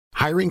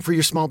Hiring for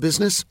your small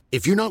business?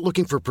 If you're not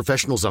looking for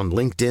professionals on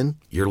LinkedIn,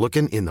 you're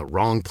looking in the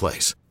wrong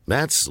place.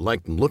 That's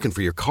like looking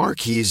for your car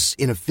keys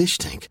in a fish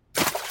tank.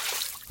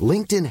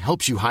 LinkedIn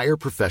helps you hire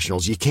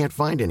professionals you can't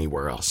find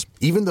anywhere else,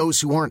 even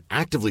those who aren't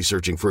actively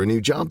searching for a new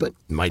job but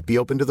might be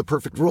open to the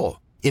perfect role.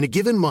 In a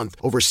given month,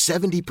 over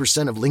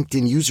 70% of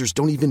LinkedIn users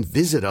don't even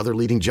visit other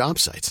leading job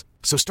sites.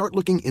 So start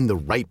looking in the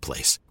right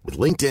place. With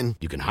LinkedIn,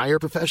 you can hire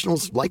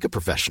professionals like a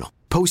professional.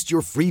 Post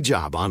your free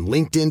job on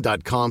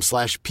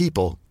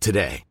linkedin.com/people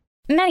today.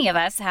 Many of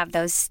us have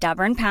those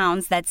stubborn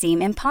pounds that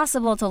seem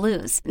impossible to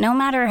lose, no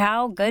matter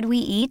how good we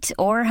eat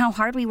or how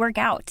hard we work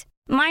out.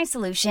 My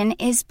solution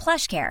is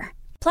PlushCare.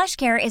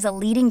 PlushCare is a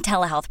leading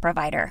telehealth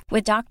provider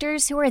with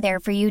doctors who are there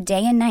for you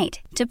day and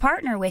night to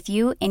partner with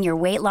you in your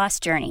weight loss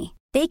journey.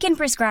 They can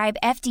prescribe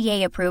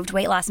FDA-approved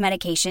weight loss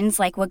medications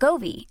like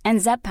Wegovy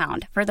and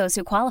Zepbound for those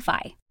who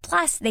qualify.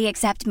 Plus, they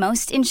accept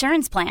most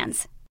insurance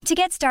plans. To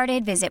get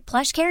started, visit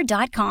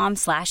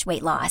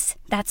plushcare.com/weightloss.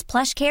 That's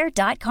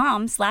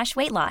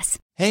plushcare.com/weightloss.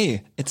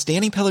 Hey, it's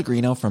Danny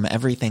Pellegrino from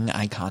Everything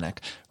Iconic.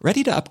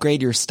 Ready to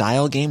upgrade your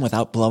style game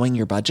without blowing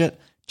your budget?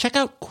 Check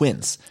out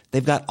Quince.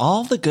 They've got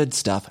all the good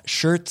stuff,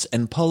 shirts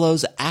and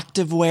polos,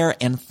 activewear,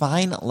 and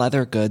fine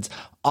leather goods,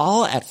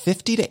 all at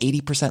 50 to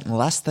 80%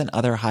 less than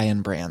other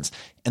high-end brands.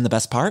 And the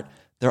best part?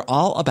 They're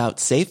all about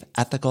safe,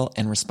 ethical,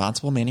 and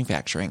responsible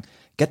manufacturing.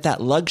 Get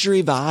that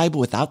luxury vibe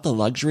without the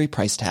luxury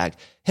price tag.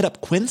 Hit up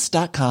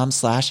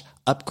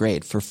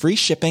quince.com/upgrade for free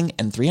shipping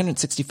and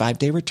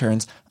 365-day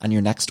returns on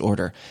your next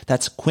order.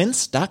 That's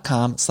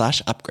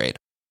quince.com/upgrade.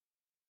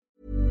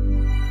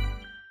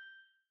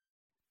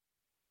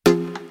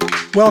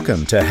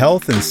 Welcome to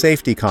Health and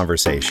Safety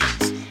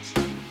Conversations.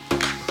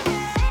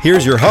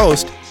 Here's your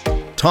host,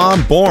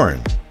 Tom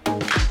Bourne.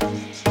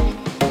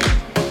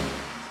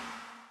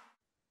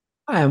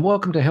 Hi, and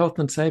welcome to Health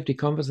and Safety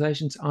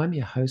Conversations. I'm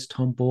your host,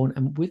 Tom Bourne,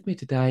 and with me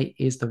today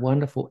is the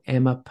wonderful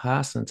Emma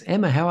Parsons.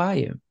 Emma, how are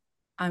you?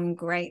 I'm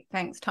great.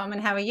 Thanks, Tom. And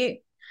how are you?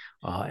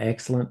 Oh,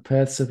 excellent.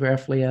 Perth's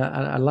roughly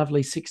a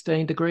lovely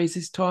 16 degrees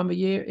this time of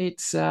year.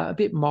 It's a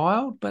bit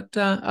mild, but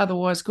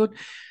otherwise good.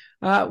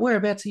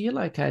 Whereabouts are you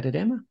located,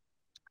 Emma?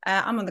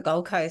 I'm on the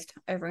Gold Coast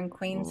over in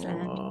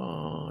Queensland.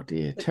 Oh,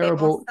 dear. It's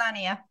Terrible.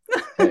 Sunnier.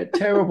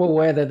 Terrible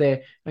weather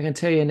there. I can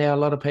tell you now, a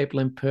lot of people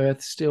in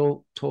Perth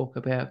still talk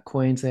about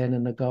Queensland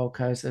and the Gold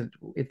Coast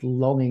with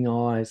longing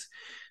eyes.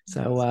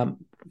 So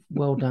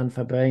well done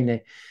for being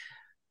there.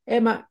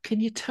 Emma,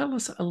 can you tell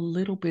us a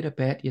little bit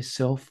about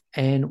yourself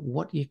and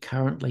what you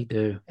currently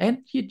do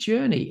and your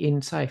journey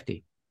in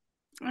safety?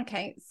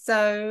 Okay,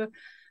 so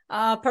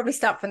I'll probably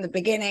start from the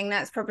beginning.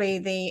 That's probably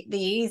the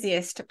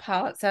easiest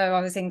part. So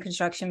I was in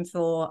construction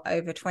for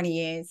over 20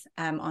 years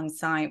on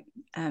site,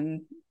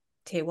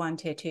 tier 1,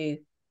 tier 2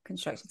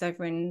 constructions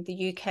over in the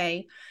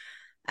UK,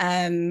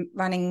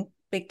 running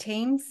big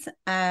teams,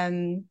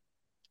 having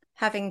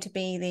to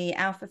be the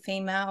alpha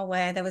female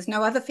where there was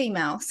no other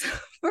females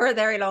for a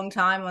very long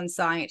time on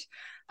site.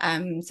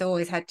 So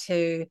always had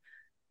to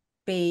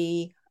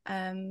be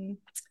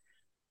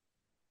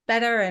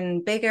better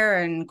and bigger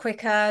and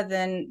quicker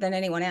than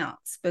anyone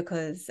else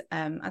because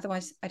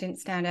otherwise I didn't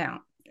stand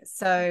out.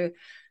 So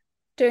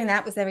doing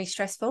that was very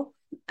stressful.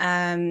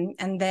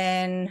 And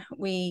then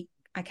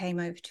I came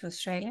over to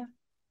Australia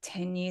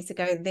 10 years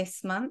ago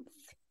this month.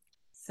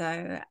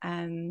 So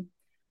and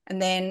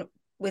then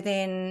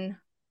within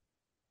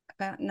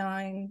about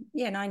 9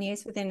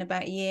 years, within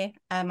about a year,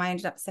 I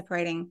ended up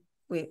separating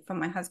from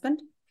my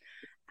husband.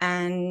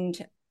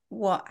 And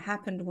what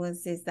happened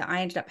is that I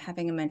ended up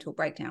having a mental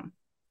breakdown.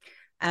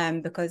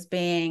 Because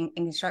being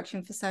in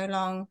construction for so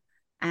long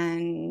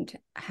and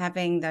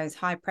having those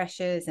high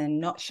pressures and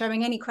not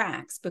showing any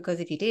cracks, because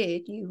if you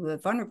did, you were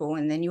vulnerable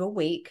and then you were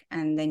weak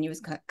and then you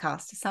was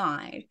cast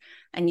aside.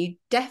 And you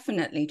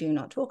definitely do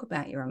not talk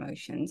about your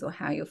emotions or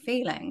how you're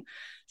feeling.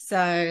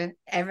 So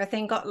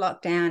everything got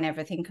locked down,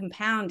 everything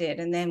compounded.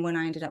 And then when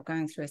I ended up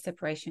going through a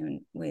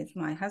separation with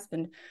my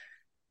husband,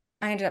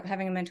 I ended up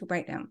having a mental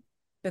breakdown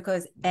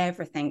because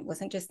everything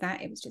wasn't just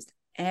that, it was just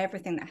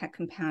everything that had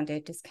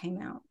compounded just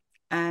came out.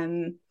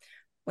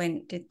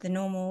 Did the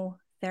normal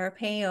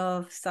therapy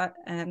of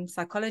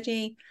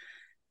psychology,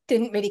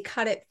 didn't really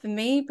cut it for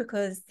me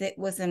because it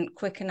wasn't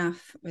quick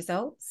enough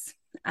results,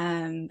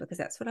 because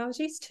that's what I was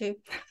used to.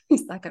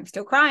 It's like, I'm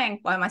still crying.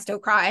 Why am I still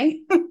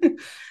crying?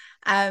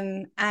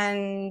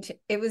 And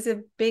it was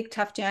a big,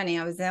 tough journey.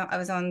 I was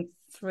on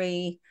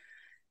three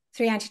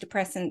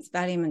antidepressants,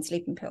 Valium and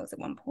sleeping pills at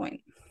one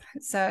point.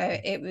 So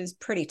it was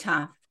pretty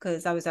tough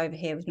because I was over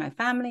here with no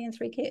family and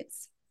 3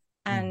 kids.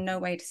 And no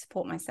way to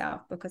support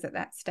myself because at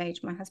that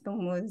stage my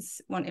husband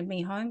wanted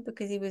me home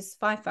because he was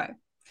FIFO.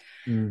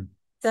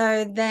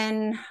 So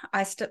then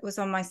I was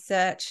on my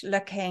search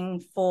looking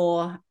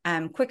for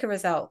quicker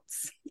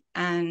results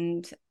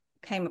and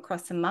came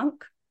across a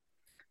monk.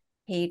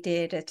 He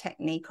did a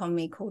technique on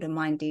me called a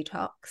mind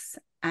detox,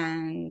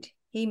 and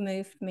he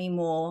moved me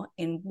more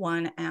in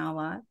 1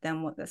 hour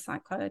than what the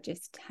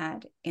psychologist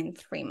had in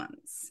 3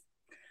 months.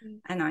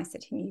 And I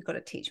said to him, you've got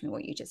to teach me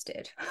what you just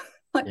did.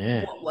 What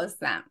was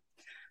that?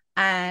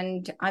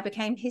 and I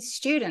became his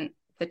student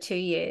for 2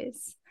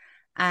 years.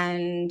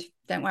 And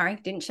don't worry,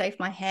 didn't shave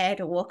my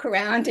head or walk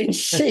around in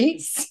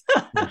sheets.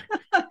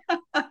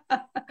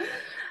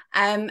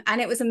 And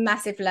it was a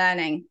massive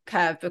learning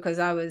curve because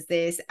I was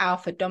this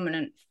alpha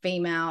dominant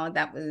female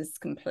that was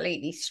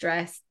completely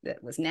stressed,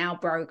 that was now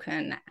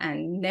broken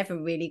and never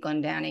really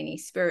gone down any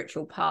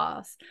spiritual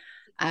path.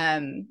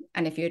 And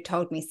if you had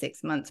told me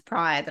 6 months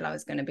prior that I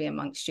was going to be a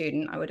monk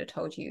student, I would have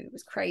told you it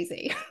was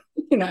crazy,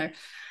 you know.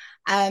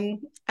 And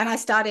I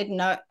started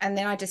and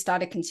then I just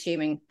started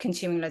consuming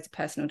loads of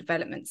personal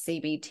development,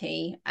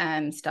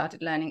 CBT,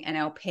 started learning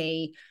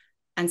NLP,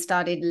 and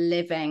started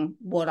living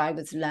what I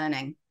was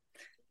learning.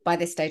 By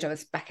this stage, I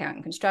was back out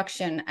in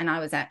construction, and I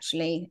was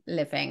actually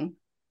living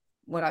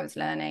what I was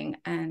learning,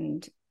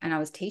 and I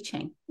was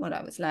teaching what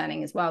I was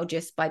learning as well,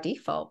 just by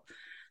default.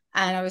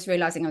 And I was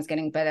realizing I was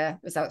getting better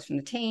results from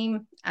the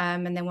team.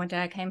 And then one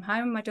day I came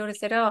home, and my daughter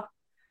said, "Oh,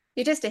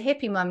 you're just a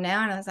hippie mum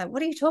now." And I was like,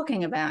 "What are you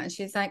talking about?" And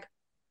she's like,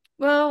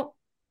 "Well,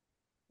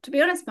 to be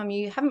honest, Mum,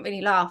 you haven't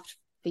really laughed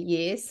for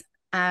years."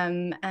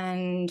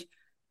 And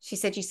she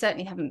said, "You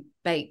certainly haven't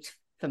baked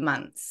for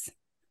months,"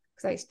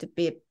 because I used to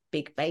be a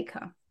big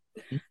baker.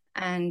 Mm-hmm.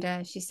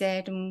 And she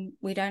said,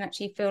 "We don't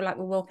actually feel like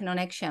we're walking on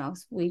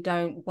eggshells. We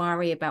don't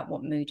worry about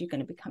what mood you're going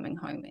to be coming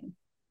home in."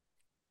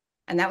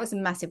 And that was a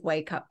massive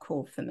wake-up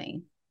call for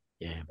me.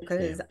 Yeah.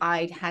 Because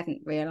I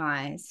hadn't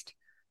realized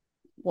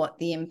what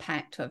the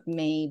impact of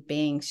me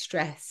being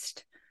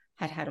stressed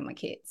had on my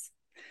kids.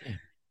 Yeah.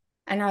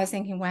 And I was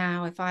thinking,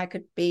 wow, if I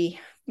could be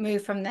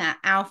moved from that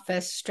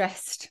alpha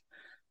stressed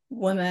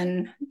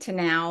woman to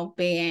now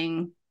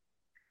being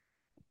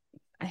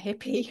a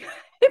hippie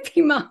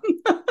mum,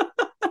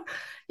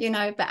 you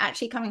know, but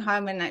actually coming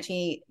home and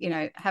actually, you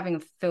know, having a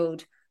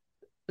fulfilled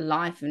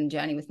life and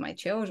journey with my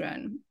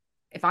children.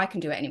 If I can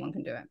do it, anyone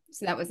can do it.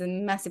 So that was a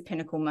massive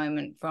pinnacle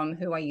moment from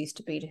who I used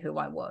to be to who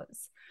I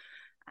was,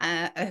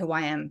 who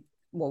I am,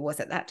 well, was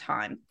at that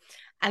time.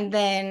 And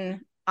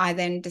then I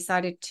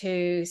decided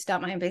to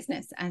start my own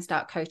business and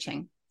start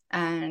coaching.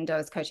 And I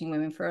was coaching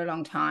women for a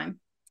long time.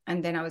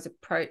 And then I was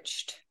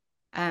approached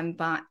in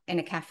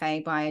a cafe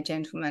by a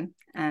gentleman,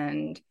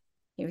 and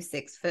he was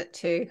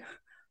 6'2",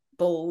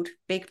 bald,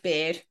 big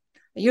beard.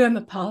 "Are you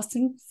Emma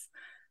Parsons?"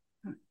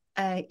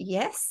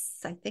 Yes,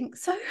 I think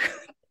so.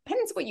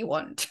 Depends what you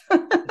want.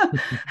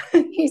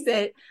 He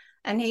said,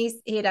 and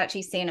he had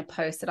actually seen a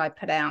post that I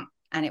put out,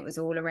 and it was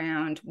all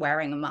around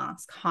wearing a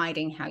mask,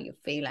 hiding how you're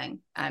feeling.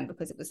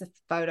 Because it was a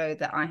photo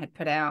that I had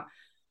put out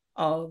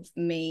of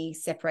me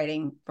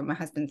separating from my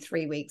husband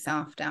 3 weeks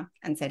after,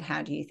 and said,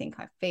 "How do you think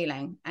I'm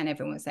feeling?" And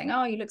everyone was saying,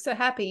 "Oh, you look so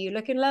happy. You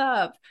look in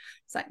love."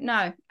 It's like,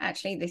 no,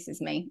 actually, this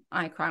is me.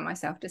 I cry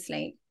myself to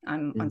sleep.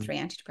 I'm on 3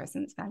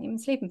 antidepressants, Valium,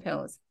 and sleeping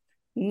pills.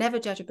 Never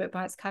judge a book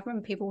by its cover,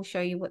 and people will show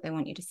you what they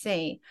want you to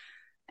see.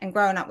 And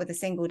growing up with a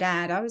single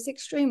dad, I was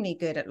extremely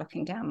good at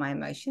locking down my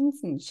emotions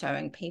and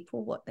showing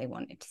people what they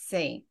wanted to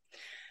see,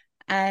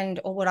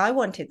 or what I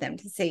wanted them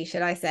to see,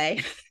 should I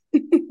say.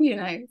 You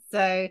know,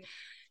 so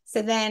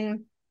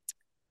then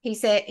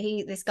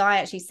this guy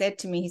actually said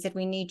to me, he said,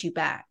 "We need you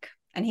back."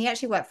 And he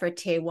actually worked for a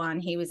tier 1.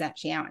 He was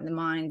actually out in the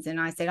mines.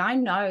 And I said, "I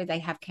know they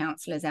have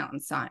counselors out on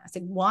site." I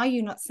said, "Why are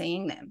you not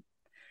seeing them?"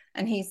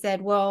 And he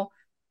said,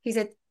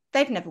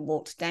 "They've never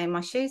walked a day in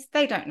my shoes.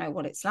 They don't know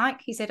what it's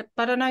like." He said,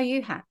 "But I know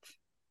you have."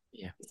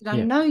 Yeah. He said,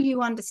 "I know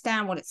you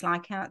understand what it's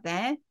like out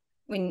there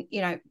when,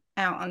 you know,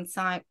 out on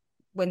site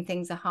when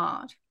things are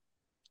hard."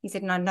 He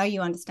said, "And I know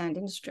you understand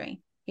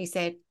industry." He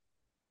said,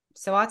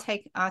 "So I'll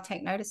take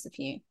notice of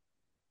you."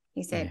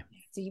 He said,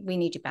 "So we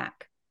need you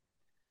back."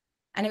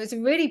 And it was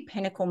a really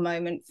pinnacle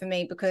moment for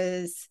me,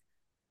 because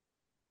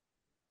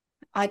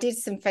I did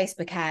some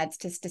Facebook ads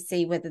just to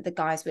see whether the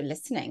guys were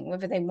listening,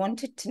 whether they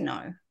wanted to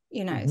know,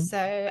 you know. So,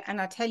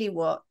 and I tell you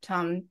what,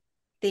 Tom,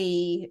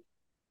 the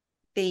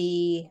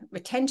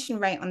retention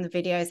rate on the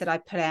videos that I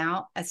put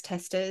out as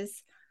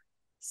testers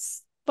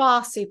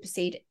far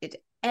superseded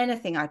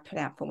anything I'd put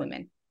out for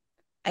women.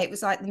 It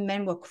was like the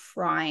men were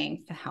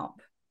crying for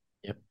help.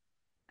 Yep.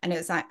 And it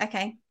was like,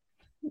 okay,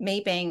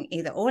 me being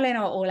either all in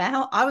or all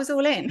out, I was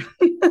all in.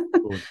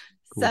 Cool.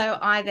 So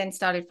I then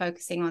started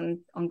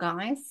focusing on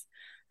guys,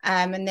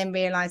 and then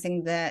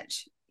realizing that,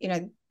 you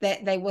know,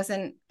 that they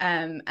wasn't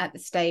at the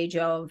stage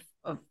of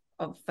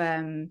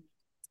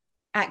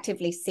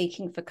actively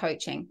seeking for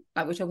coaching.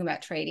 Like, we're talking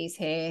about tradies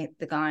here,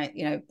 the guy,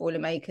 you know,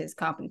 boilermakers,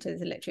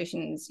 carpenters,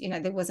 electricians, you know,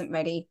 they wasn't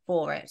ready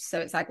for it.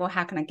 So it's like, well,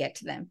 how can I get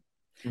to them?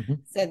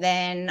 So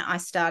then I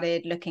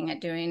started looking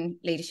at doing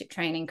leadership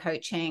training,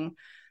 coaching,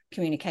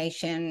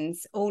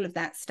 communications, all of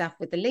that stuff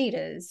with the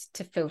leaders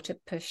to filter,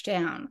 push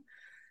down.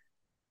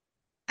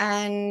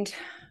 And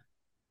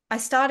I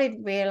started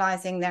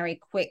realizing very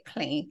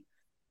quickly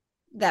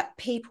that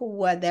people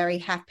were very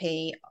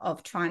happy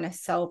of trying to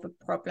solve a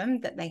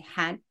problem that they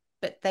had,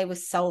 but they were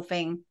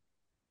solving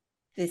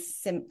the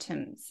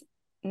symptoms,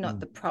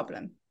 not the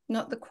problem,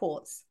 not the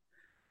cause.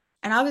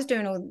 And I was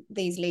doing all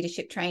these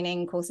leadership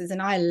training courses,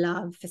 and I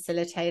love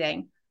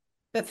facilitating.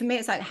 But for me,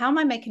 it's like, how am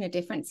I making a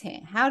difference here?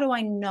 How do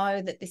I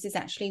know that this is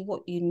actually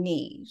what you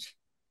need?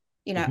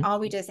 Are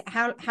we just,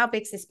 how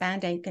big's this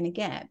band-aid going to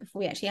get before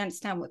we actually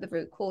understand what the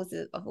root cause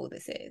of all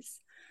this is?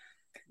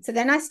 So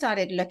then I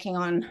started looking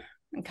on,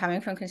 and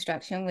coming from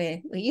construction,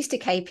 we're used to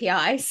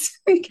KPIs.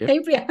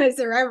 KPIs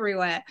are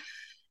everywhere.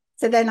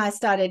 So then I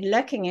started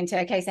looking into,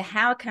 okay, so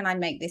how can I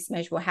make this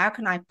measurable? How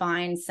can I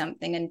find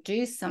something and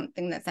do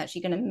something that's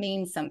actually going to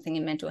mean something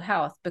in mental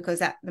health?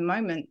 Because at the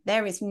moment,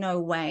 there is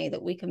no way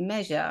that we can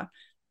measure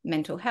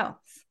mental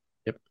health.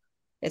 Yep.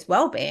 There's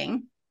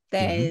well-being.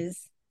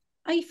 There's,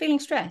 are you feeling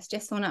stressed?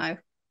 Yes or no?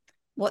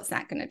 What's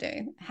that going to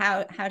do?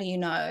 How do you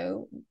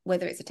know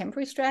whether it's a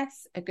temporary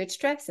stress, a good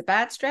stress, a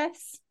bad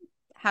stress,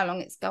 how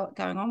long it's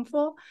going on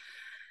for?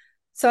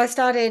 So I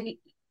started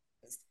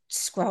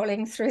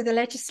scrolling through the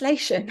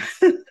legislation.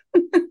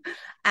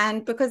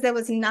 And because there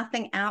was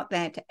nothing out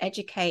there to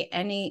educate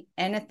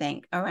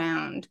anything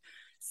around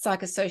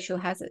psychosocial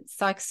hazards,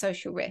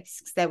 psychosocial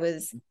risks, there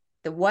was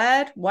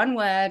one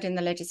word in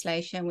the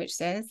legislation which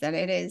says that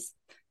it is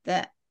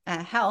that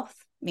health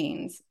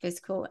means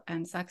physical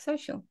and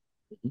psychosocial.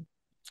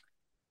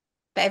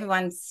 But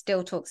everyone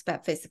still talks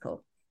about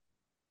physical.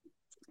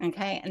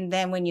 Okay. And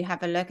then when you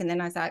have a look, and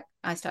then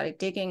I started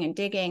digging and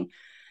digging.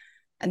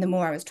 And the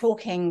more I was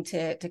talking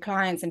to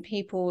clients and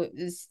people, it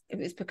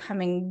was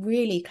becoming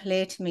really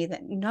clear to me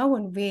that no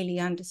one really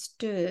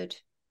understood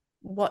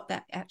what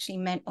that actually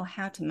meant or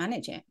how to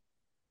manage it.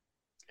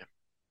 Yeah.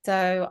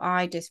 So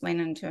I just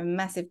went into a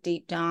massive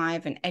deep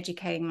dive and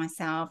educating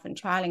myself and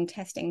trialing,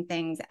 testing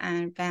things,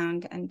 and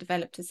found and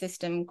developed a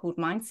system called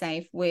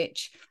MindSafe,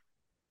 which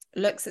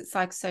looks at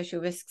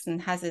psychosocial risks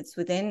and hazards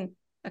within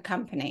a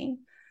company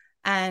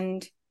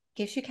and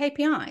gives you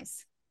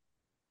KPIs.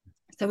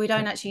 So we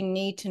don't actually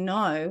need to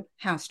know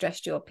how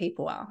stressed your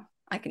people are.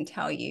 I can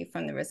tell you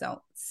from the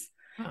results.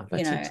 Oh,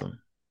 that's excellent.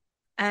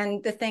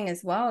 And the thing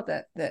as well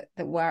that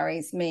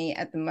worries me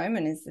at the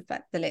moment is the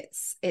fact that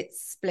it's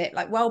split.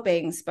 Like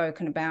well-being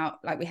spoken about,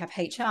 like we have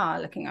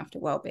HR looking after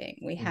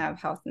well-being, we have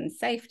health and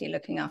safety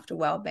looking after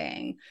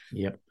well-being.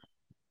 Yep.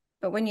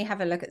 But when you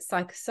have a look at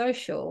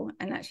psychosocial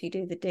and actually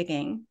do the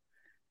digging,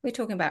 we're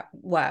talking about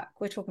work,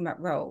 we're talking about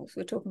roles,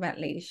 we're talking about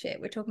leadership,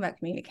 we're talking about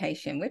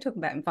communication, we're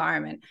talking about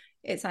environment.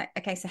 It's like,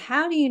 okay, so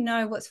how do you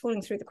know what's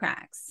falling through the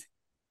cracks?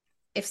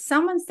 If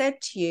someone said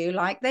to you,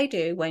 like they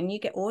do when you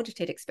get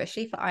audited,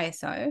 especially for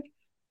ISO,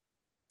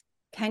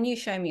 can you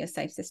show me a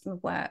safe system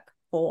of work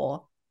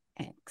for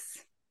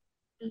X?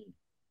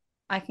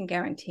 I can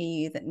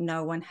guarantee you that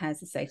no one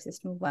has a safe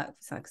system of work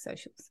for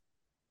psychosocials.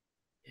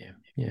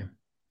 Yeah.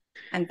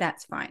 And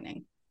that's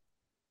frightening.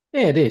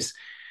 Yeah, it is.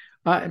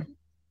 I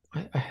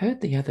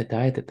heard the other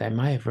day that they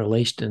may have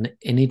released an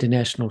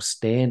international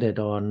standard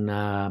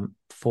on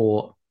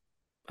for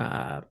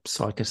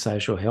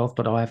psychosocial health,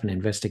 but I haven't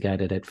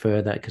investigated it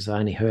further because I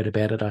only heard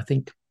about it, I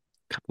think,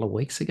 a couple of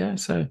weeks ago.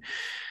 So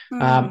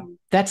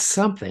that's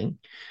something.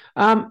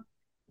 I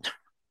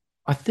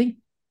think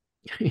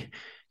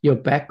your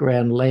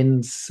background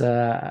lends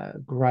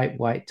great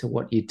weight to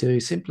what you do,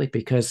 simply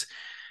because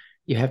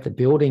you have the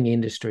building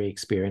industry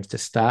experience to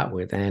start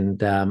with.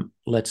 And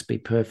let's be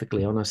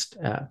perfectly honest,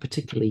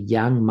 particularly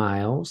young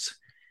males,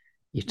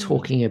 you're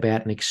talking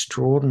about an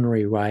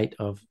extraordinary rate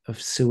of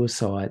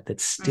suicide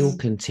that still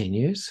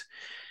continues.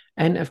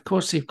 And of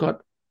course, you've got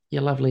you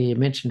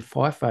mentioned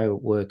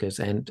FIFO workers,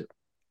 and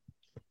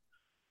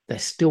they're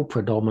still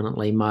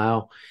predominantly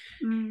male,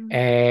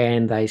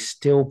 and they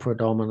still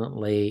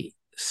predominantly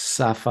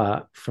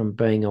suffer from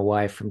being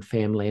away from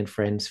family and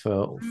friends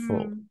for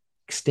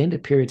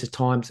extended periods of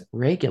times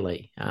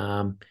regularly.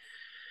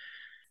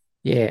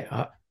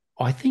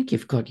 I think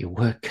you've got your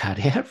work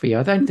cut out for you.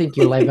 I don't think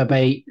you'll ever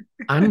be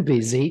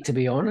unbusy, to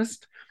be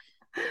honest.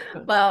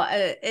 Well,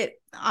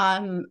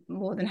 I'm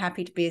more than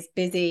happy to be as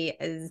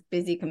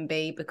busy can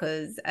be,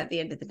 because at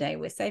the end of the day,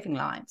 we're saving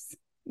lives.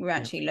 We're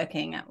actually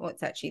looking at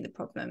what's actually the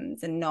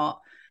problems and not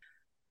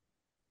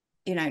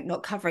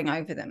covering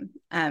over them.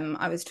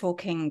 I was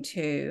talking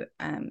to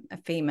a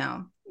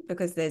female,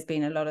 because there's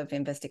been a lot of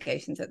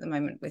investigations at the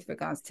moment with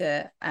regards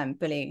to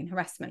bullying and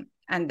harassment.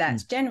 And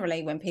that's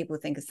generally, when people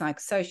think of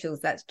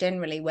psychosocials, that's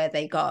generally where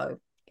they go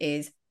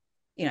is,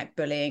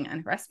 bullying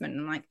and harassment.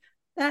 And I'm like,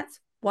 that's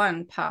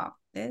one part.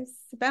 There's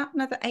about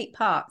another 8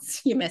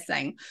 parts you're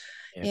missing,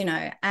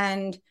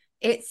 and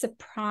it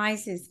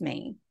surprises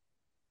me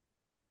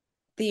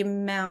the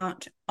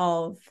amount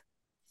of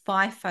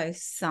FIFO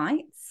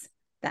sites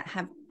that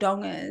have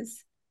dongers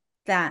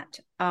that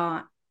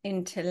are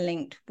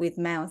interlinked with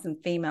males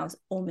and females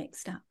all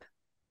mixed up.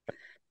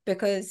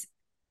 Because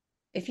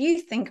if you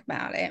think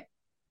about it,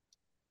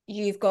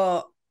 you've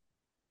got,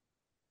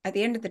 at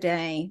the end of the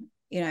day,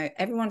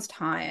 everyone's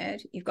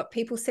tired. You've got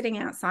people sitting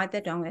outside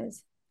their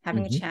dongers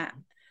having a chat.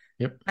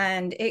 Yep.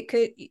 And it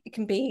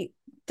can be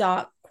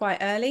dark quite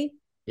early.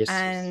 Yes.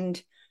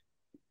 And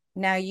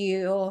now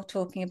you're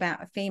talking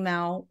about a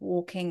female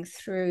walking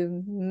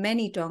through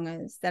many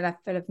dongers that are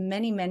full of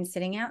many men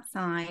sitting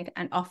outside,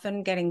 and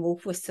often getting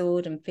wolf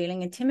whistled and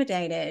feeling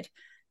intimidated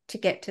to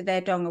get to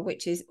their donger,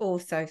 which is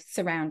also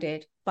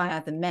surrounded by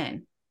other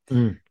men.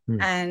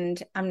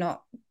 And I'm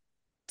not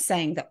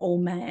saying that all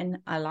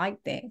men are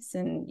like this.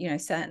 And,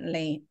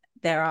 certainly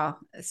there are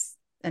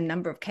a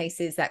number of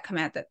cases that come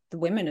out that the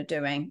women are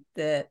doing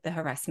the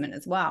harassment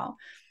as well.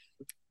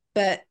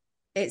 But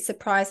it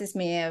surprises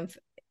me of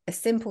a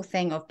simple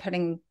thing of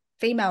putting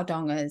female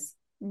dongers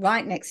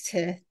right next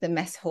to the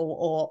mess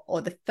hall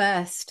or the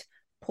first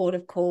port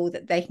of call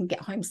that they can get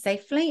home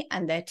safely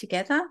and they're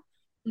together.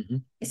 Mm-hmm.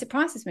 It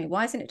surprises me.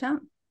 Why isn't it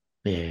done?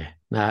 Yeah,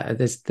 no,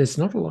 there's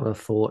not a lot of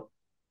thought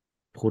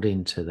put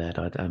into that,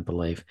 I don't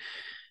believe,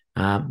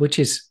 which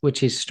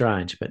is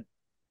strange. But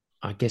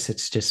I guess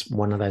it's just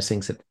one of those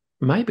things that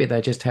maybe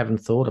they just haven't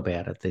thought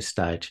about at this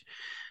stage.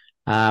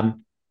 I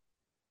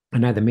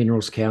know the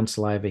Minerals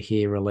Council over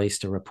here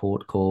released a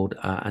report called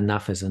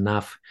Enough is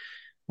Enough,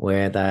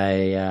 where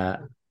they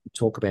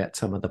talk about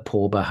some of the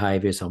poor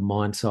behaviours on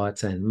mine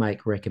sites and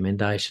make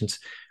recommendations.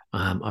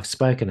 I've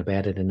spoken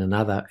about it in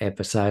another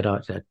episode.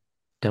 I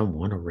don't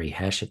want to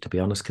rehash it, to be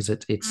honest, because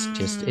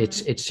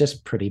it's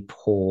just pretty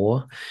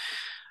poor.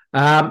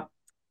 All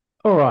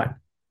right.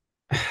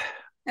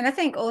 And I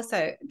think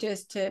also,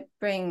 just to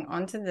bring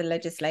onto the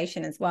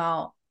legislation as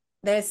well,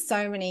 there's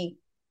so many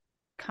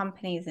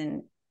companies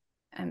and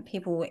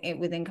people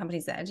within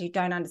companies that actually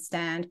don't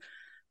understand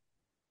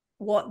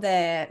what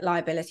their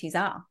liabilities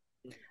are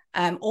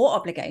or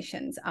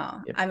obligations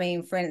are. Yep. I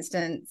mean, for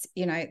instance,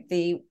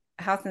 the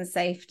health and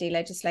safety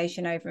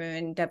legislation over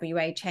in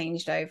WA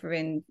changed over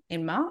in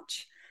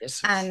March.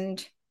 Yes.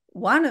 And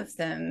one of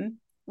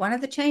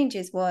the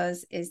changes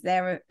if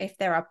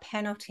there are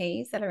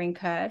penalties that are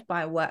incurred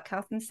by a work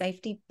health and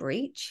safety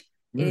breach,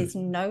 it is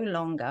no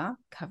longer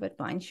covered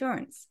by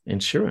insurance.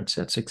 Insurance,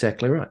 that's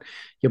exactly right.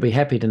 You'll be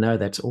happy to know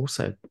that's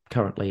also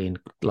currently in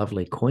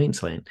lovely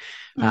Queensland,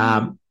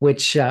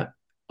 which,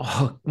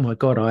 oh my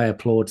God, I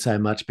applaud so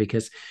much,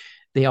 because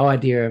the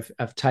idea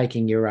of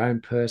taking your own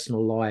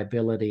personal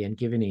liability and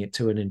giving it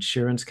to an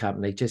insurance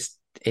company,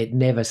 it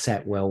never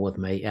sat well with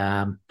me.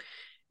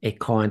 It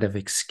kind of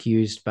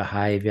excused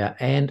behaviour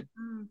and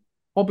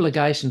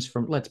obligations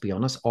from, let's be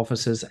honest,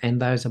 officers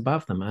and those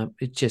above them.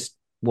 It just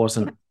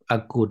wasn't a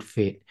good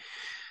fit.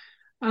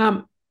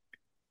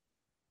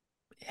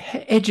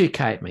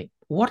 Educate me.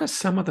 What are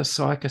some of the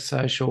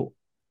psychosocial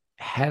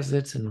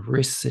hazards and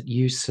risks that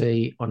you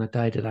see on a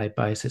day-to-day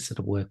basis at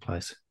a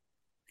workplace?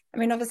 I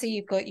mean, obviously,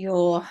 you've got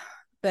your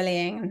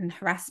bullying and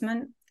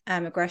harassment,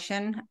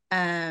 aggression.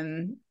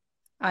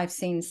 I've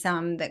seen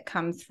some that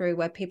come through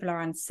where people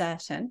are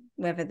uncertain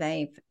whether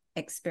they've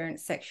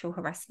experienced sexual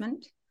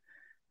harassment.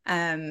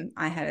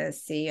 I had a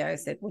CEO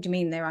said, "What do you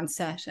mean they're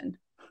uncertain?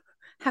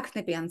 How can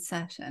they be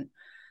uncertain?"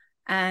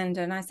 And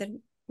I said,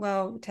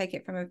 "Well, take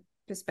it from a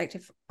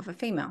perspective of a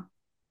female.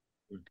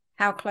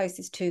 How close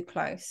is too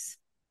close?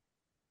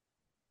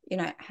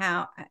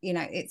 How,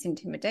 it's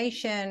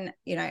intimidation,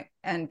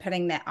 and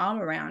putting their arm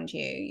around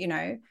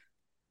you,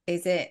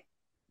 is it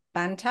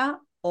banter,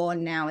 or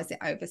now is it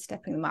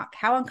overstepping the mark?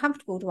 How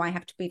uncomfortable do I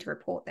have to be to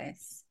report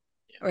this?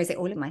 Or is it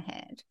all in my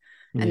head?"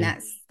 Yeah. And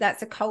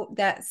that's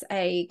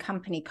a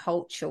company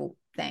cultural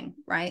thing,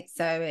 right?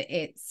 So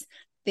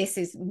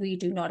we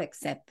do not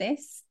accept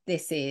this.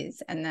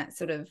 And that's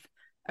sort of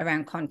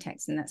around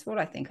context. And that's what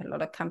I think a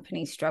lot of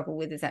companies struggle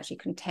with, is actually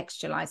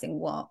contextualizing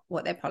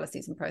what their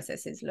policies and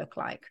processes look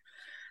like.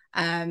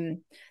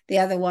 The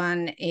other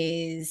one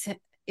is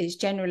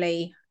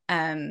generally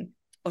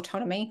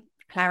autonomy,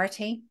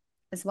 clarity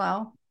as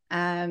well.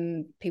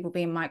 People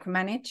being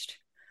micromanaged.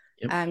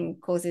 Yep.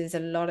 Causes a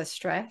lot of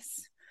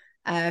stress.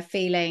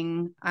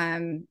 Feeling,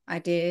 I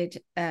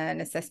did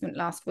an assessment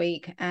last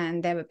week,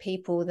 and there were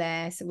people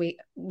there. So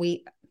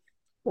what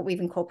we've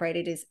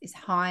incorporated is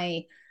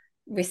high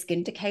risk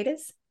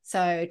indicators.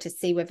 So to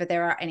see whether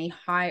there are any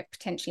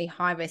potentially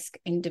high risk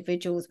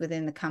individuals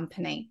within the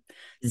company.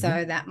 Mm-hmm.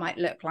 So that might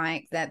look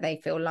like that they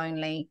feel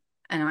lonely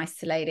and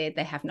isolated.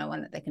 They have no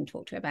one that they can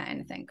talk to about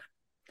anything.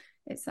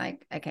 It's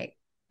like, okay,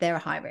 they're a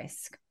high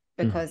risk,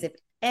 because if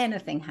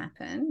anything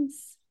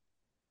happens,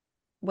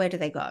 where do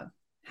they go?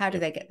 How do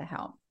they get the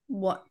help?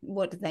 What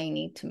do they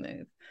need to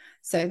move?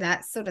 So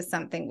that's sort of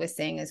something we're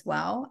seeing as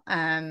well.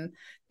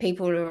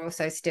 People are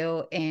also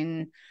still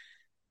in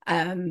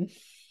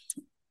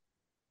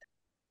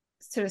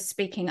sort of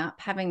speaking up,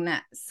 having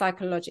that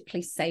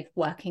psychologically safe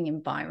working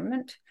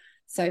environment.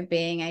 So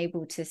being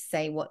able to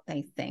say what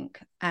they think,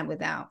 and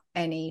without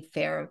any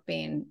fear of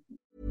being.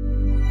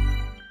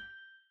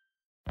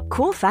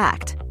 Cool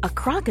fact, a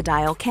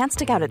crocodile can't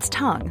stick out its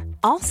tongue.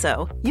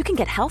 Also, you can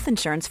get health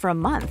insurance for a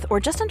month or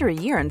just under a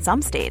year in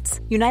some states.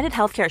 United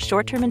Healthcare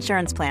short-term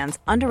insurance plans,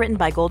 underwritten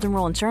by Golden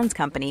Rule Insurance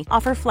Company,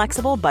 offer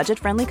flexible,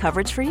 budget-friendly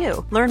coverage for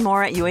you. Learn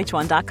more at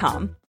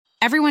UH1.com.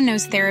 Everyone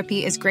knows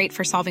therapy is great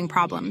for solving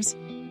problems.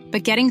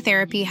 But getting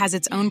therapy has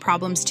its own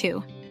problems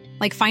too.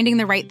 Like finding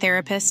the right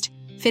therapist,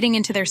 fitting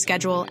into their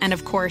schedule, and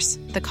of course,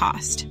 the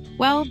cost.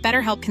 Well,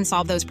 BetterHelp can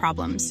solve those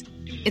problems.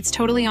 It's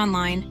totally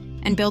online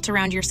and built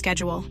around your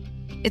schedule.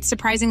 It's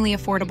surprisingly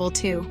affordable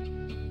too.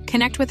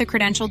 Connect with a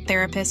credentialed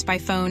therapist by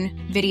phone,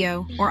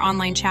 video, or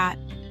online chat,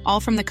 all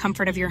from the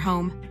comfort of your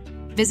home.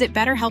 Visit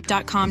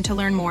BetterHelp.com to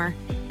learn more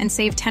and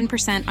save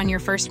 10% on your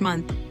first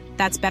month.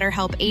 That's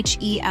BetterHelp,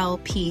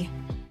 H-E-L-P.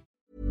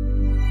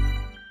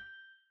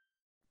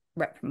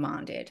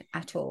 Reprimanded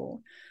at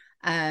all.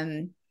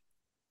 And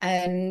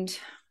I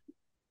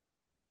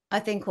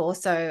think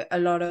also a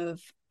lot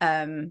of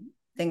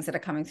things that are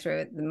coming through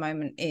at the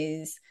moment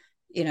is,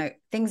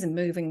 things are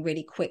moving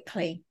really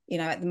quickly.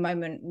 At the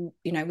moment,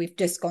 we've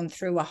just gone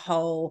through a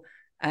whole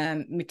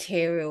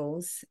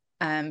materials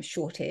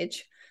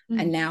shortage,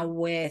 and now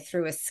we're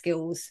through a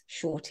skills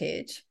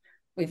shortage.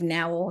 We've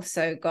now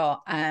also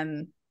got,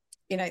 the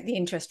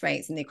interest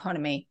rates in the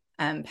economy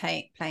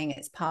playing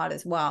its part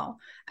as well.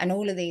 And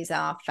all of these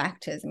are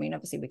factors. I mean,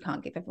 obviously we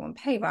can't give everyone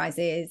pay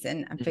rises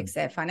and fix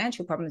their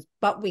financial problems,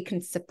 but we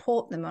can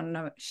support them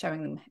on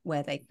showing them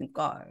where they can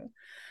go.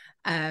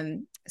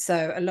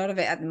 So a lot of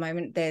it at the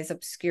moment, there's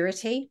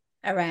obscurity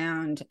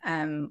around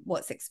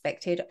what's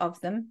expected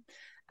of them,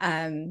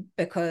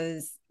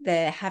 because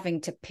they're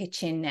having to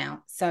pitch in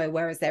now. So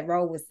whereas their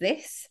role was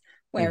this,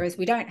 whereas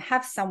we don't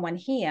have someone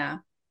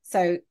here,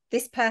 so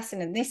this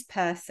person and this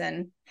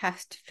person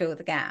have to fill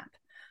the gap.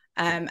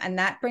 And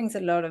that brings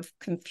a lot of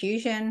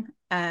confusion,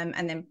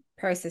 and then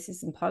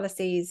processes and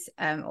policies,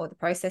 or the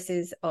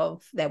processes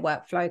of their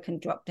workflow can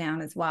drop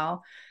down as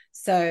well.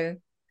 So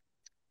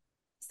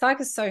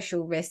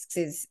psychosocial risks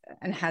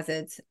and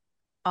hazards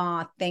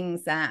are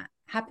things that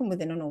happen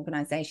within an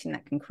organization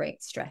that can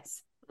create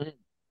stress.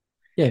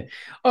 Yeah.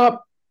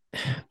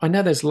 I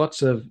know there's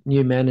lots of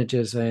new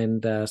managers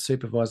and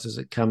supervisors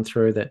that come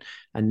through that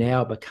are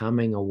now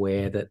becoming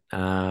aware that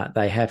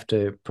they have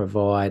to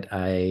provide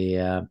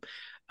a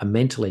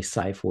mentally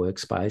safe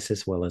workspace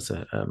as well as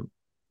a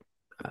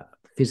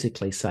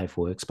physically safe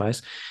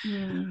workspace.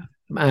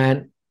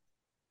 And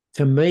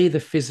to me, the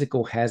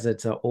physical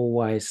hazards are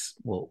always,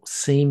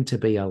 seem to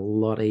be a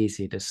lot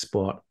easier to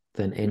spot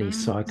than any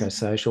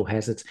psychosocial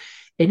hazards.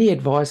 Any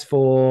advice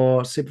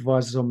for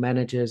supervisors or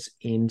managers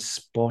in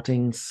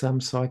spotting some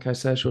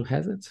psychosocial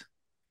hazards?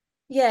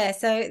 Yeah,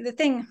 so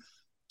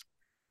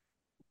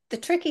the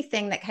tricky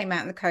thing that came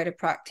out in the code of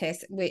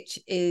practice, which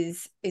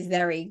is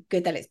very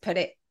good that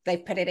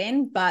they've put it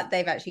in, but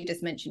they've actually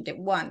just mentioned it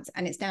once,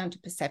 and it's down to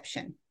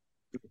perception.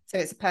 So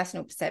it's a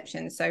personal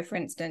perception. So for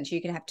instance,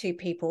 you can have two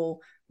people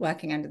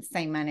working under the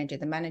same manager,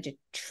 the manager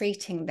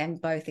treating them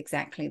both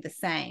exactly the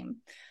same.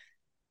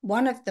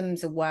 One of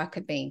them's a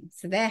worker bee,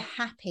 so they're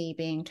happy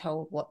being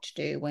told what to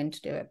do, when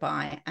to do it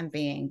by, and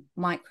being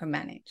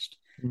micromanaged.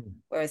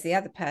 Whereas the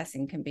other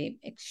person can be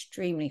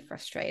extremely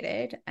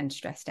frustrated and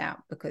stressed out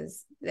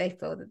because they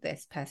feel that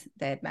this person,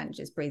 their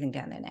manager's breathing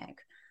down their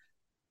neck.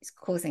 It's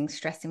causing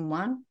stress in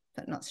one,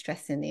 but not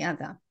stress in the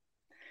other,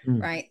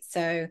 right?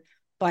 So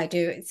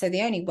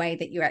the only way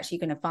that you're actually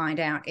going to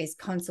find out is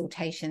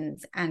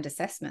consultations and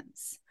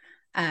assessments.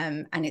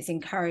 And it's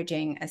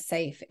encouraging a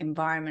safe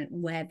environment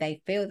where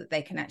they feel that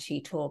they can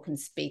actually talk and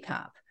speak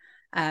up.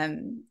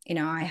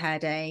 I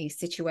had a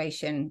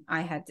situation, I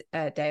had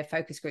a day of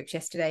focus groups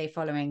yesterday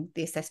following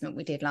the assessment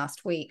we did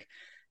last week.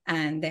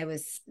 And there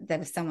was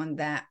someone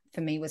that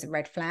for me was a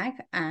red flag.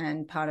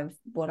 And part of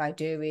what I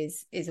do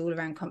is all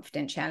around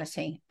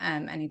confidentiality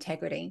and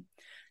integrity.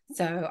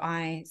 So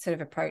I sort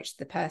of approached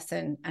the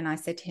person and I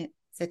said to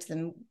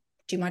them,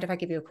 do you mind if I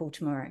give you a call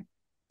tomorrow?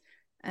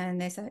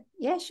 And they said,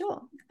 yeah,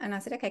 sure. And I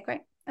said, okay,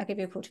 great. I'll give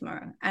you a call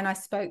tomorrow. And I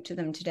spoke to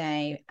them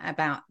today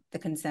about the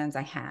concerns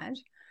I had.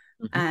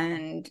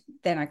 And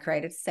then I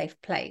created a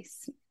safe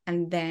place.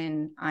 And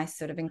then I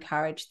sort of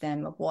encouraged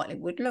them of what it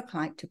would look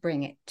like to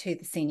bring it to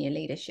the senior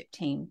leadership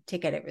team to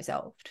get it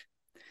resolved.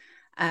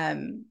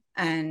 And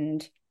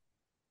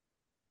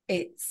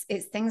it's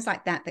things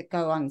like that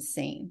go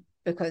unseen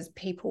because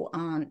people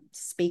aren't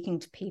speaking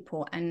to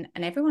people, and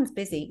everyone's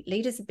busy.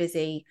 Leaders are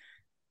busy.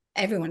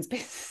 Everyone's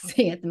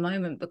busy at the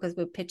moment because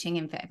we're pitching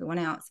in for everyone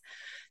else.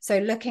 So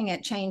looking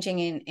at changing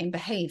in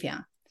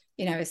behavior,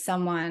 is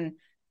someone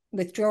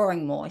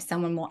withdrawing more? Is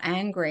someone more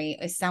angry?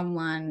 Is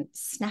someone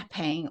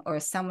snapping? Or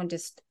is someone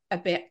just a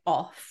bit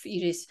off? You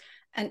just,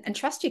 and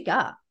trust your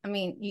gut. I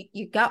mean,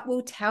 your gut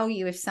will tell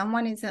you if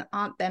someone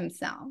aren't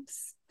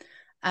themselves,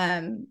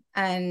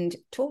 and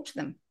talk to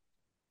them,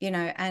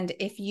 and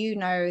if you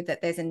know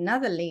that there's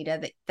another leader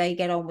that they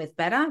get on with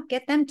better,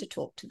 get them to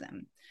talk to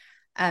them.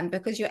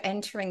 Because you're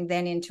entering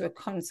then into a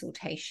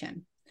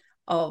consultation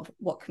of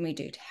what can we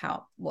do to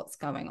help, what's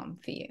going on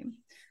for you.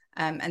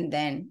 And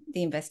then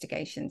the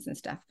investigations and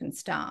stuff can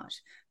start.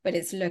 But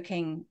it's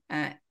looking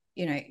at,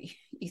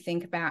 you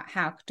think about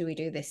how do we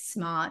do this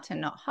smart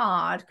and not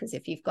hard? Because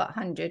if you've got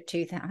 100,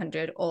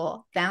 200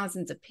 or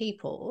thousands of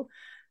people,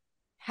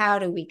 how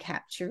do we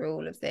capture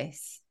all of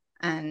this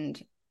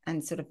and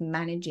sort of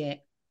manage it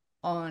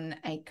on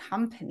a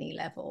company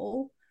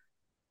level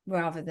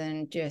rather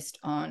than just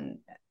on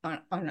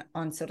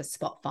sort of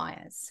spot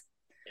fires?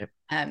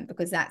 Yep.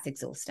 Because that's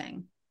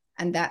exhausting.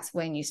 And that's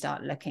when you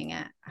start looking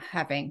at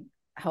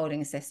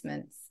holding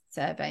assessments,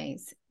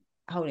 surveys,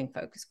 holding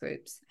focus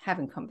groups,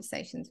 having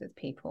conversations with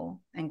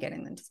people and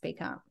getting them to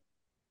speak up.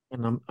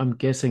 And I'm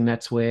guessing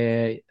that's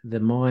where the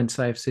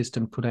MindSafe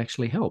system could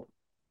actually help.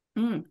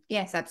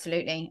 Yes,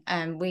 absolutely.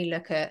 We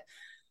look at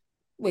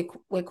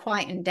we're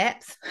quite in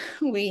depth.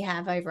 We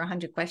have over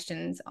 100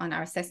 questions on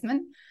our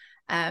assessment,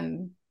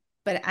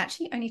 but it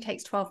actually only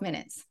takes 12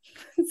 minutes.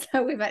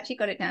 So we've actually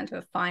got it down to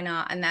a fine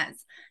art, and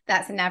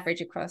that's an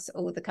average across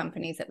all the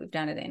companies that we've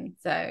done it in.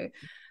 So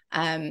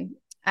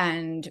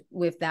and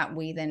with that,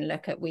 we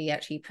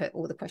actually put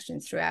all the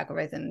questions through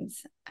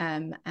algorithms,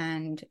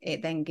 and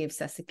it then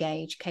gives us a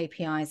gauge,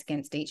 KPIs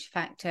against each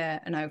factor,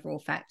 an overall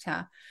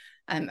factor,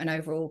 an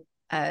overall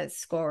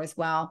score as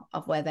well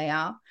of where they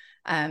are.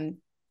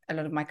 A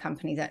lot of my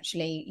companies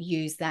actually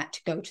use that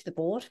to go to the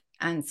board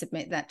and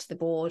submit that to the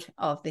board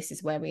of this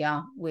is where we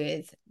are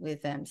with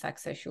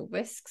psychosocial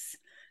risks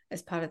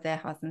as part of their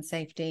health and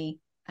safety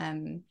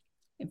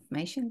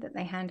information that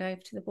they hand over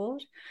to the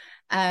board,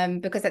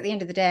 because at the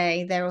end of the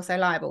day, they're also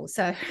liable.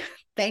 So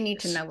they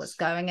need to know what's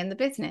going in the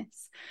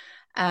business.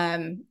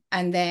 And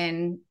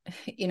then,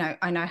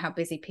 I know how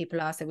busy people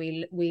are. So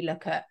we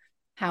look at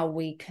how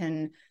we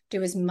can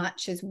do as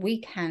much as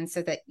we can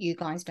so that you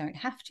guys don't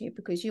have to,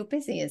 because you're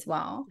busy as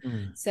well.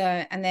 So,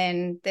 and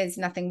then there's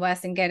nothing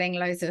worse than getting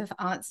loads of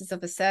answers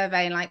of a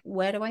survey and like,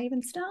 where do I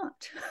even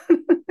start?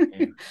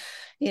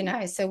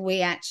 So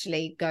we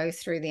actually go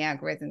through the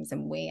algorithms,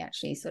 and we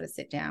actually sort of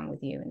sit down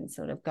with you and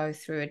sort of go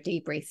through a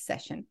debrief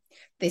session.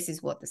 This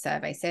is what the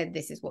survey said.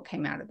 This is what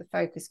came out of the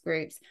focus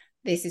groups.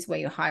 This is where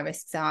your high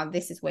risks are.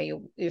 This is where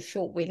your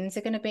short wins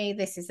are going to be.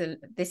 This is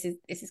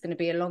going to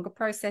be a longer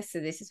process. So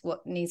this is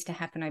what needs to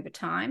happen over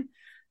time.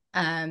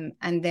 And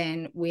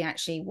then we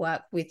actually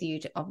work with you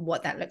of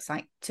what that looks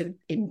like to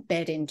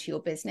embed into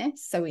your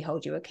business. So we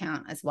hold you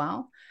account as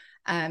well.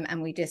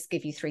 And we just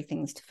give you 3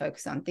 things to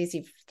focus on. These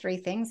are 3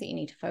 things that you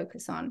need to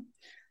focus on.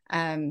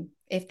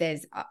 If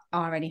there's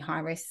are any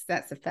high risks,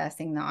 that's the first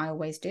thing that I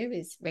always do,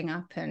 is ring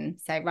up and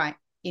say, right,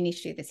 you need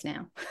to do this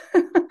now.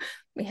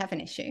 We have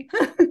an issue,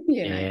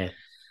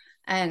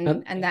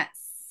 and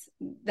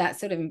that's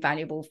sort of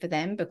invaluable for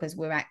them, because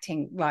we're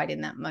acting right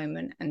in that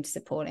moment and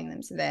supporting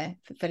them. So they're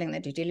fulfilling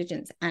their due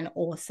diligence and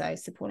also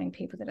supporting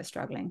people that are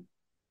struggling.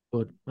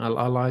 Good. I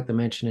like the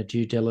mention of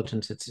due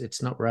diligence.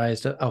 It's not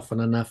raised often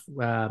enough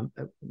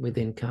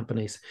within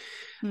companies.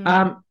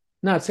 No,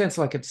 it sounds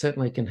like it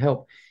certainly can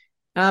help.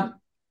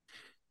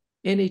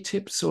 Any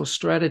tips or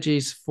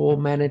strategies for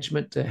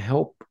management to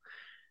help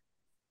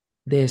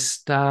their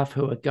staff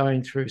who are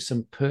going through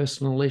some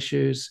personal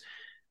issues,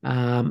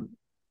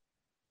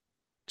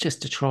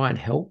 just to try and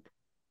help?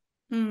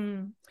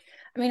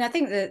 I mean, I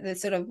think the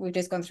sort of, we've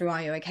just gone through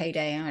Are You OK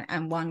Day,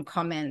 and one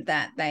comment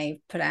that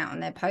they put out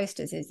on their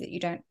posters is that you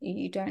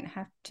don't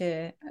have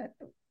to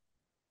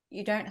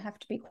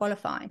be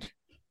qualified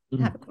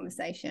to have a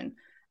conversation,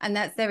 and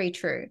that's very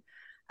true.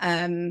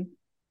 And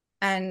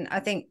I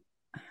think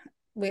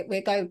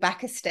we go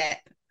back a step,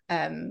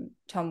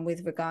 Tom,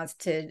 with regards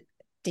to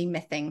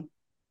demything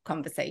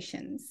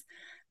conversations,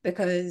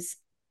 because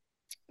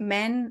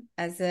men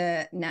as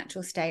a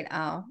natural state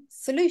are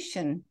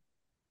solution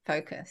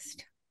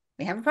focused.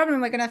 We have a problem,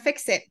 we're going to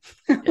fix it.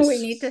 Yes.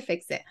 We need to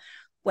fix it.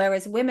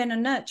 Whereas women are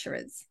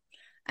nurturers.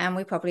 And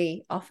we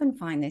probably often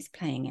find this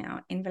playing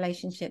out in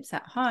relationships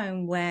at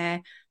home,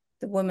 where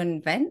the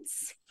woman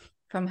vents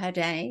from her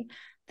day.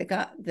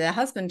 The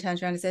husband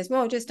turns around and says,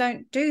 well, just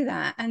don't do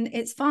that, and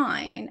it's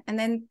fine. And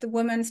then the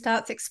woman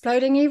starts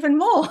exploding even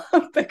more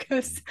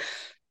because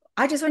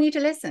I just want you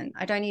to listen.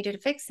 I don't need you to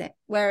fix it.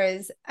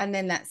 And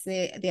then that's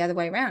the other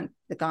way around.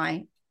 The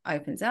guy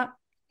opens up.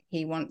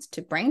 He wants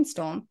to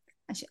brainstorm.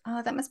 And she,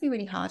 oh, that must be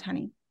really hard,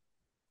 honey.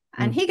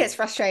 And he gets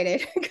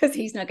frustrated because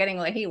he's not getting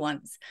what he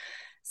wants.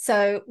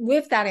 So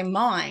with that in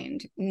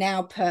mind,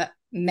 now put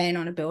men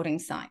on a building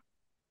site.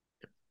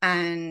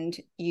 And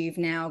you've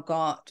now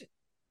got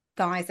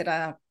guys that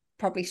are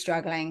probably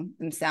struggling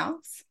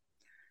themselves,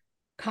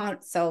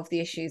 can't solve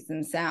the issues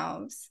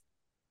themselves.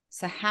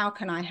 So how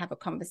can I have a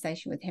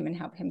conversation with him and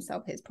help him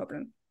solve his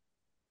problem?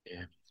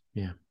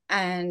 Yeah.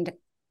 And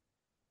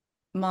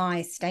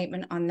my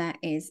statement on that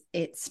is,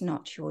 it's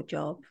not your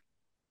job.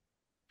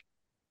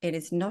 It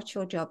is not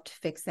your job to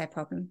fix their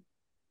problem.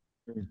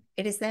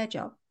 It is their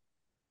job.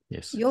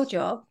 Yes. Your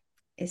job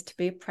is to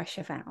be a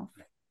pressure valve.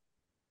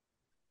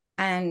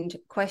 And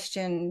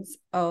questions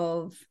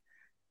of,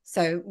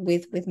 so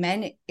with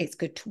men, it's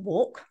good to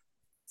walk.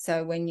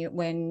 So when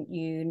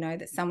you know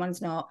that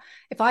someone's not,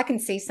 if I can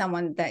see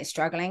someone that is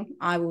struggling,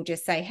 I will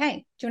just say, hey,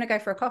 do you want to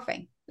go for a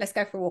coffee? Let's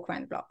go for a walk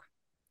around the block.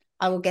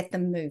 I will get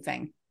them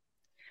moving.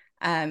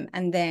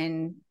 And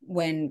then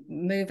when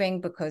moving,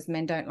 because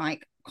men don't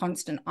like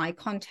constant eye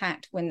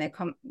contact when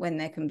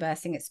they're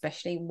conversing,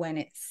 especially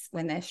when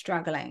they're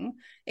struggling,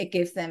 it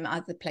gives them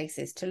other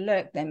places to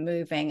look. They're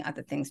moving,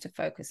 other things to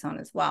focus on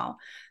as well.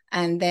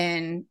 And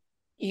then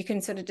you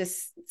can sort of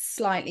just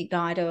slightly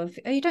guide of,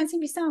 oh, you don't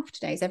seem yourself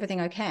today. Is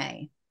everything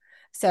okay?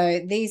 So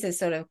these are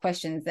sort of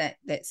questions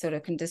that sort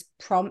of can just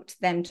prompt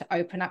them to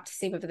open up to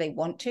see whether they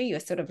want to.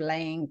 You're sort of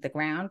laying the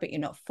ground, but you're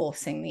not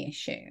forcing the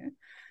issue.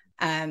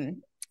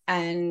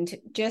 And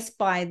just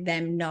by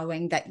them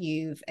knowing that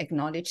you've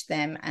acknowledged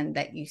them and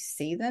that you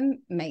see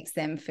them makes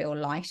them feel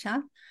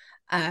lighter.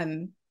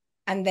 And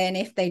then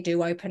if they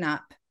do open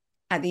up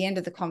at the end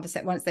of the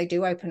conversation, once they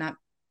do open up,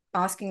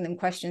 asking them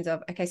questions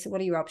of, okay, so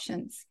what are your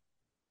options?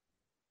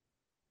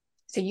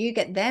 So you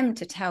get them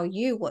to tell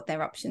you what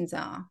their options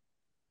are.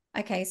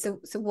 Okay, so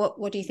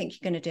what do you think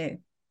you're going to do?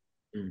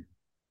 Mm.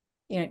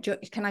 You know,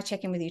 can I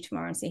check in with you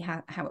tomorrow and see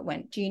how it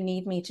went? Do you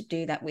need me to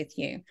do that with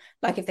you?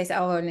 Like if they say,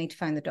 oh, I need to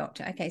phone the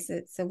doctor. Okay,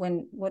 so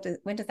when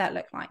does that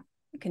look like?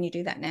 Can you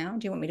do that now?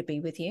 Do you want me to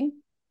be with you?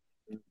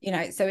 You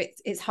know, so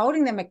it's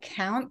holding them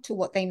account to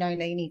what they know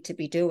they need to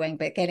be doing,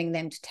 but getting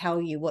them to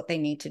tell you what they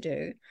need to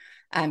do,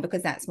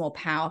 because that's more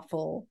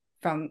powerful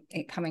from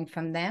it coming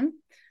from them,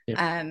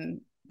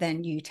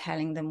 than you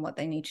telling them what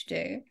they need to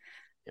do.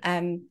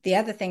 The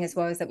other thing as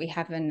well is that we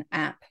have an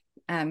app,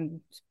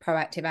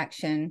 Proactive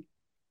Action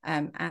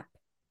app.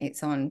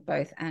 It's on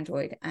both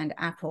Android and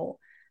Apple,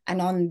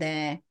 and on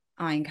there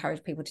I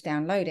encourage people to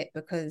download it,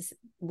 because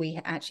we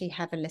actually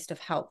have a list of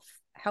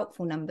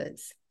helpful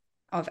numbers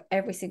of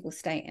every single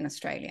state in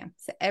Australia.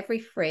 So every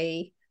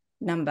free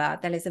number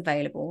that is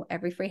available,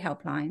 every free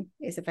helpline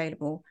is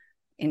available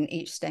in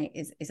each state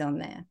is on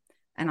there,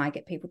 and I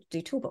get people to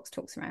do toolbox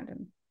talks around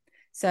them.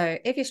 So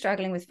if you're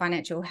struggling with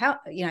financial help,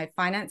 you know,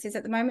 finances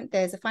at the moment,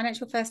 there's a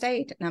financial first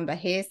aid number.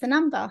 Here's the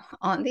number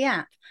on the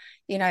app.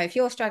 You know, if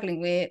you're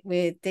struggling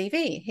with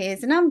DV,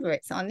 here's the number.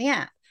 It's on the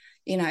app.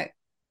 You know,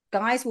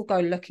 guys will go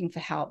looking for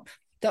help.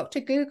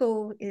 Dr.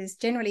 Google is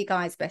generally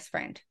guys' best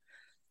friend.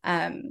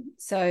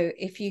 So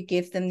if you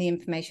give them the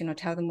information or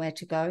tell them where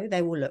to go,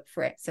 they will look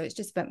for it. So it's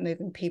just about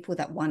moving people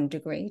that 1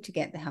 degree to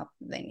get the help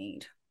that they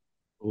need.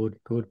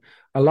 Good.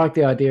 I like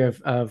the idea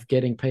of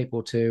getting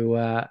people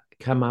to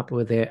come up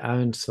with their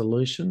own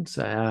solutions,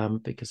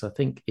 because I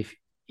think if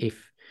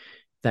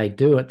they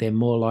do it, they're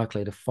more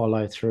likely to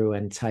follow through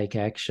and take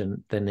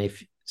action than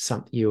if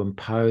you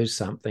impose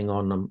something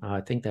on them.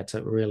 I think that's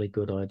a really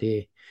good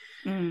idea.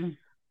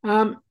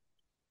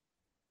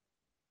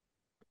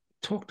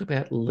 Talked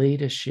about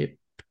leadership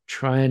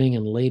training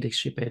and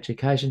leadership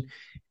education.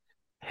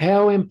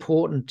 How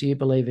important do you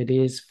believe it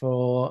is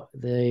for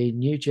the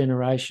new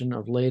generation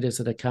of leaders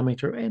that are coming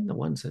through, and the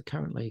ones that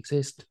currently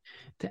exist,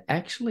 to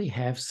actually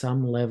have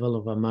some level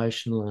of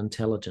emotional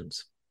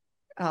intelligence?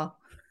 Oh,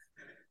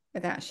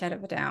 without a shadow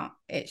of a doubt,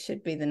 it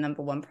should be the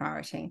number one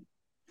priority.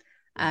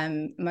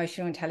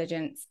 Emotional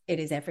intelligence, it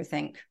is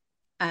everything.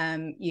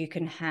 You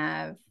can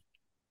have,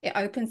 it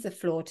opens the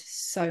floor to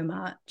so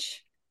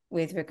much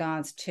with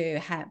regards to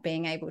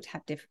being able to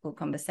have difficult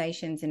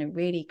conversations in a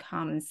really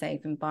calm and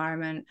safe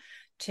environment,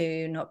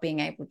 to not being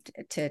able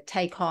to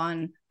take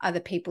on other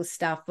people's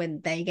stuff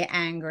when they get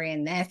angry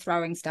and they're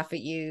throwing stuff at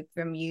you,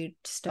 from you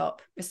to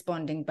stop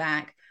responding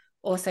back.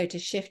 Also to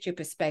shift your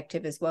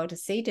perspective as well, to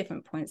see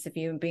different points of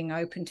view and being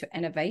open to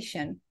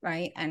innovation,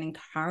 right? And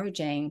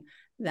encouraging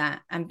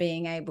that, and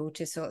being able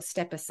to sort of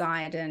step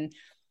aside and,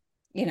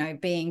 you know,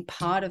 being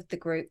part of the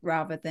group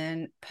rather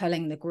than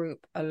pulling the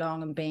group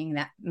along and being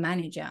that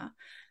manager.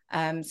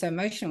 So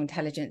emotional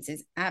intelligence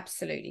is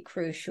absolutely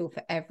crucial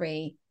for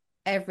everyone,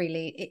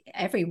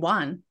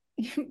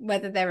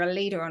 whether they're a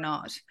leader or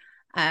not.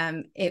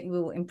 It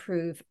will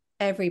improve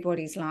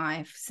everybody's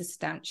life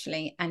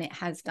substantially, and it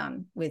has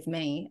done with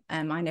me.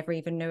 I never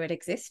even knew it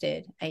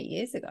existed 8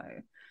 years ago.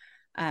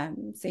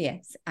 So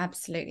yes,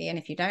 absolutely. And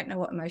if you don't know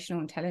what emotional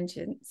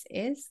intelligence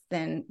is,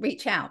 then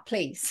reach out,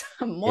 please.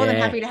 I'm more than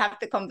happy to have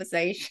the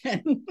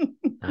conversation.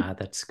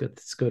 That's good.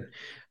 That's good.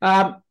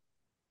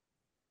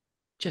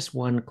 Just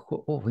one.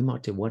 We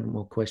might do one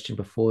more question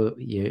before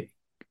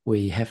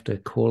we have to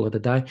call it a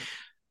day.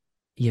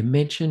 You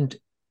mentioned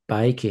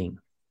baking.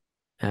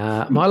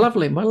 My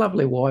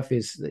lovely wife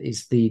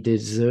is the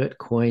dessert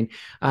queen.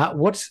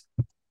 What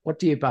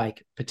do you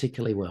bake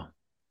particularly well?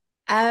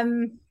 I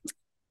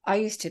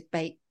used to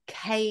bake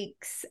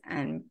cakes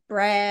and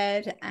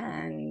bread,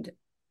 and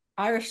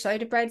Irish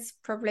soda bread's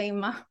probably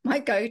my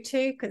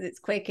go-to, because it's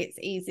quick, it's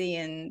easy,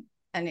 and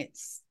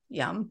it's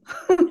yum.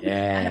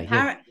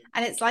 Yeah.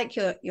 And it's like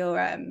your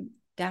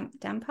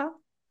damper.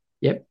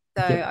 Yep.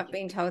 So yep. I've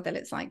been told that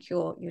it's like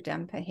your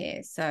damper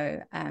here.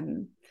 So but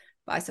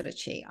I sort of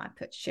cheat. I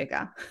put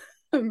sugar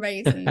and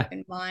raisins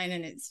in mine,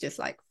 and it's just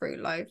like fruit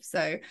loaf.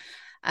 So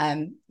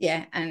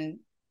yeah, and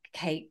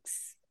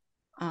cakes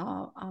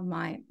are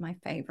my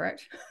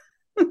favorite.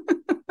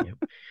 Yep.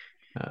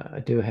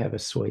 I do have a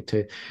sweet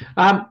tooth.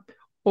 All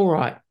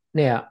right.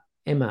 Now,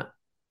 Emma,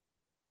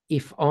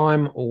 if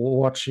I'm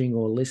watching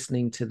or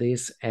listening to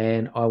this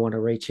and I want to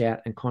reach out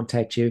and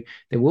contact you,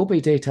 there will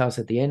be details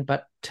at the end,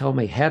 but tell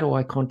me, how do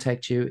I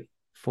contact you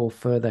for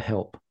further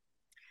help?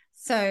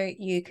 So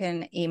you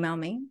can email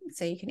me.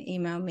 So you can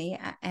email me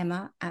at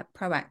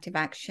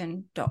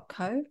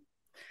emma@proactiveaction.co.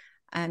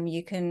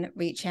 You can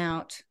reach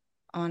out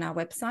on our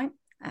website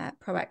at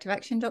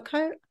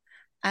proactiveaction.co.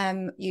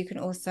 You can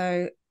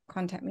also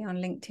contact me on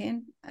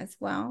LinkedIn as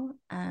well,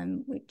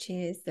 which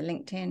is the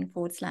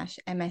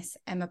LinkedIn/MS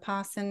Emma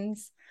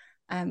Parsons,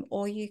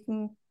 or you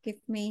can give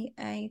me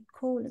a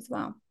call as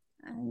well.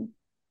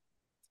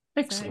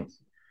 Excellent. So,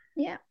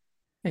 yeah.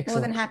 Excellent.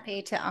 More than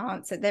happy to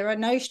answer. There are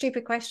no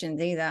stupid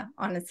questions either,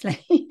 honestly.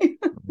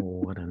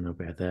 Oh, I don't know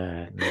about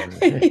that. No.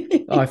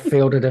 I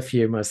fielded a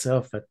few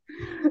myself, but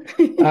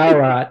all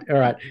right.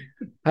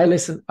 Hey,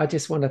 listen, I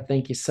just want to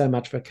thank you so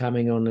much for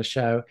coming on the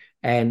show,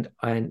 and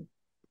I'm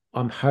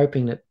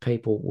hoping that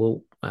people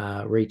will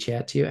reach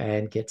out to you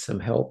and get some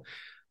help.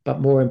 But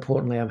more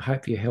importantly, I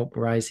hope you help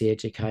raise the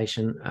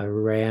education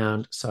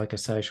around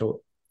psychosocial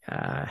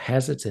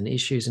hazards and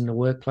issues in the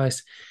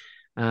workplace.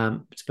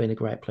 It's been a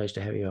great pleasure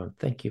to have you on.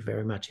 Thank you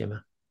very much,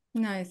 Emma.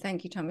 No,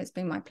 thank you, Tom. It's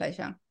been my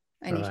pleasure.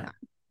 Anytime. Right.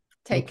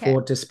 Take Look care.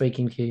 forward to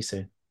speaking to you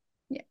soon.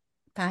 Yeah.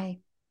 Bye.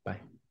 Bye.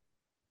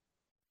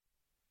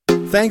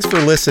 Thanks for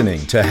listening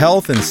to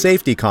Health and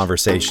Safety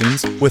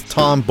Conversations with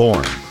Tom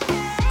Bourne.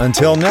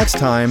 Until next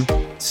time,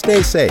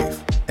 stay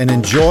safe and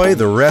enjoy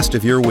the rest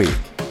of your week.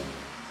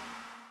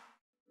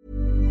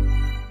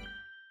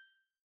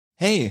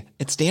 Hey,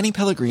 it's Danny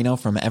Pellegrino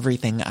from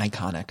Everything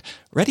Iconic.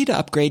 Ready to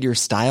upgrade your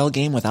style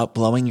game without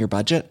blowing your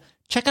budget?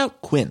 Check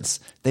out Quince.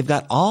 They've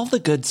got all the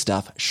good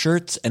stuff,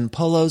 shirts and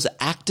polos,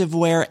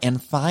 activewear,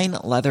 and fine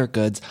leather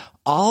goods,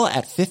 all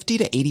at 50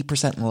 to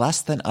 80%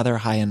 less than other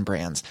high-end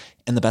brands.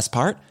 And the best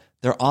part?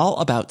 They're all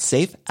about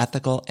safe,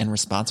 ethical, and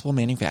responsible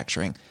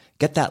manufacturing.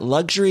 Get that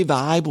luxury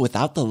vibe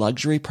without the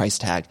luxury price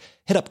tag.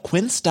 Hit up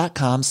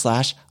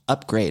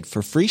quince.com/upgrade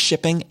for free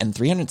shipping and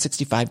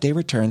 365-day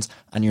returns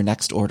on your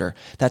next order.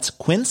 That's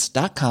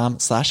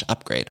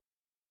quince.com/upgrade.